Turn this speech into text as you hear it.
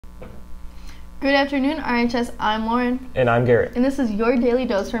Good afternoon, RHS. I'm Lauren. And I'm Garrett. And this is your daily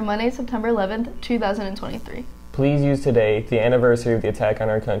dose for Monday, September 11th, 2023. Please use today, the anniversary of the attack on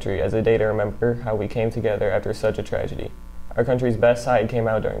our country, as a day to remember how we came together after such a tragedy. Our country's best side came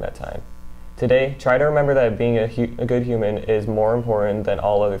out during that time. Today, try to remember that being a good human is more important than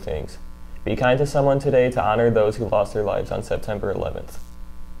all other things. Be kind to someone today to honor those who lost their lives on September 11th.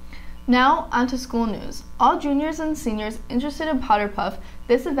 Now, on to school news. All juniors and seniors interested in Powder Puff,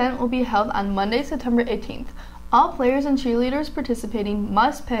 this event will be held on Monday, September 18th. All players and cheerleaders participating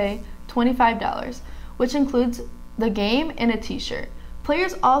must pay $25, which includes the game and a t-shirt.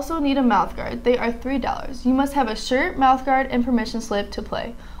 Players also need a mouthguard. They are $3. You must have a shirt, mouthguard, and permission slip to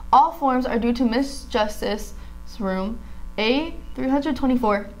play. All forms are due to Miss Justice's room,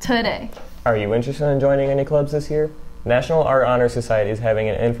 A324, today. Are you interested in joining any clubs this year? National Art Honor Society is having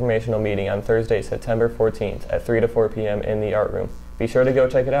an informational meeting on Thursday, September 14th at 3 to 4 p.m. in the art room. Be sure to go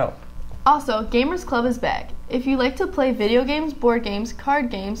check it out. Also, Gamers Club is back. If you like to play video games, board games, card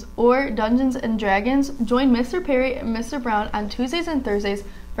games, or Dungeons & Dragons, join Mr. Perry and Mr. Brown on Tuesdays and Thursdays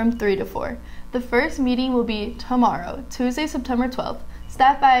from 3 to 4. The first meeting will be tomorrow, Tuesday, September 12th.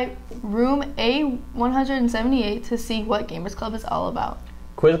 Stop by room A178 to see what Gamers Club is all about.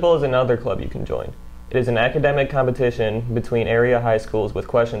 Quiz Bowl is another club you can join. It is an academic competition between area high schools with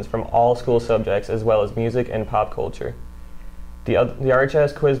questions from all school subjects as well as music and pop culture. The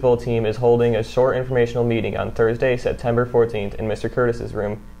RHS Quiz Bowl team is holding a short informational meeting on Thursday, September 14th in Mr. Curtis's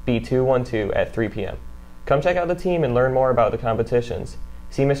room, B212 at 3 p.m. Come check out the team and learn more about the competitions.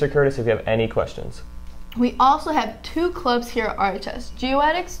 See Mr. Curtis if you have any questions. We also have two clubs here at RHS.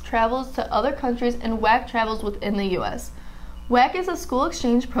 GeoAddicts travels to other countries and WAC travels within the U.S. WAC is a school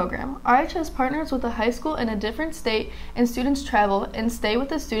exchange program. RHS partners with a high school in a different state and students travel and stay with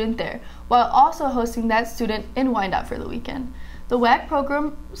the student there while also hosting that student in Wyandotte for the weekend. The WAC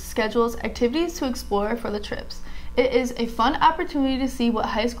program schedules activities to explore for the trips. It is a fun opportunity to see what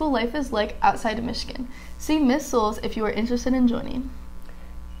high school life is like outside of Michigan. See Miss Souls if you are interested in joining.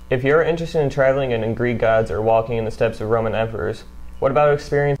 If you're interested in traveling in Greek gods or walking in the steps of Roman emperors, what about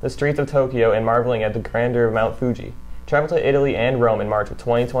experiencing the streets of Tokyo and marveling at the grandeur of Mount Fuji? Travel to Italy and Rome in March of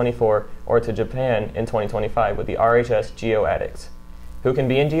 2024 or to Japan in 2025 with the RHS GeoAddicts. Who can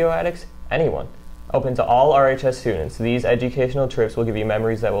be in GeoAddicts? Anyone. Open to all RHS students, these educational trips will give you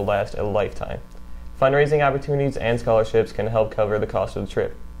memories that will last a lifetime. Fundraising opportunities and scholarships can help cover the cost of the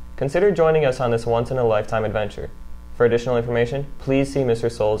trip. Consider joining us on this once-in-a-lifetime adventure. For additional information, please see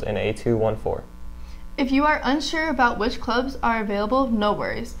Mr. Souls in A214. If you are unsure about which clubs are available, no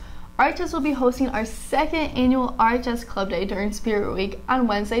worries. RHS will be hosting our second annual RHS Club Day during Spirit Week on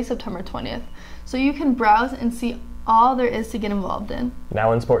Wednesday, September 20th, so you can browse and see all there is to get involved in.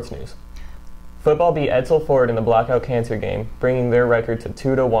 Now in sports news. Football beat Edsel Ford in the Blackout Cancer game, bringing their record to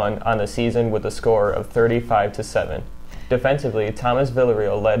 2-1 on the season with a score of 35-7. Defensively, Thomas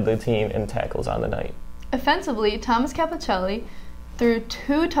Villarreal led the team in tackles on the night. Offensively, Thomas Capicelli threw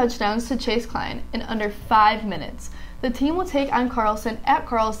 2 touchdowns to Chase Klein in under 5 minutes. The team will take on Carlson at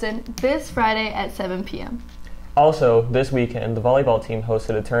Carlson this Friday at 7 p.m. Also, this weekend, the volleyball team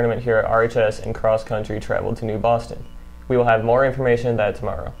hosted a tournament here at RHS and cross-country traveled to New Boston. We will have more information on that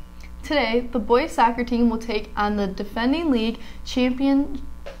tomorrow. Today, the boys soccer team will take on the defending league champion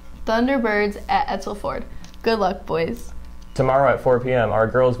Thunderbirds at Edsel Ford. Good luck, boys. Tomorrow at 4 p.m., our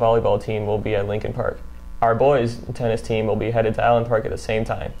girls volleyball team will be at Lincoln Park. Our boys tennis team will be headed to Allen Park at the same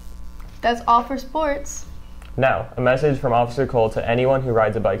time. That's all for sports. Now, a message from Officer Cole to anyone who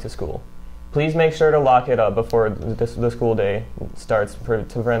rides a bike to school. Please make sure to lock it up before the school day starts to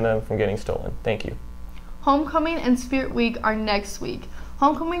prevent them from getting stolen. Thank you. Homecoming and Spirit Week are next week.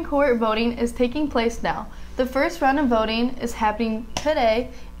 Homecoming cohort voting is taking place now. The first round of voting is happening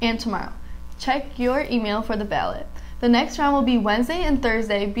today and tomorrow. Check your email for the ballot. The next round will be Wednesday and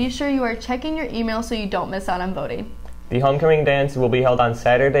Thursday. Be sure you are checking your email so you don't miss out on voting. The homecoming dance will be held on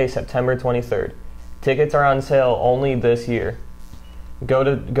Saturday, September 23rd. Tickets are on sale only this year. Go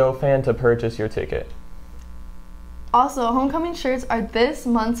to GoFan to purchase your ticket. Also, homecoming shirts are this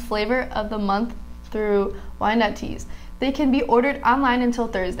month's flavor of the month through Wyandotte Tees. They can be ordered online until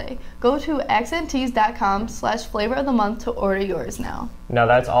Thursday. Go to accenttees.com/flavor of the month to order yours now. Now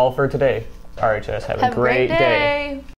that's all for today. RHS, have a great day.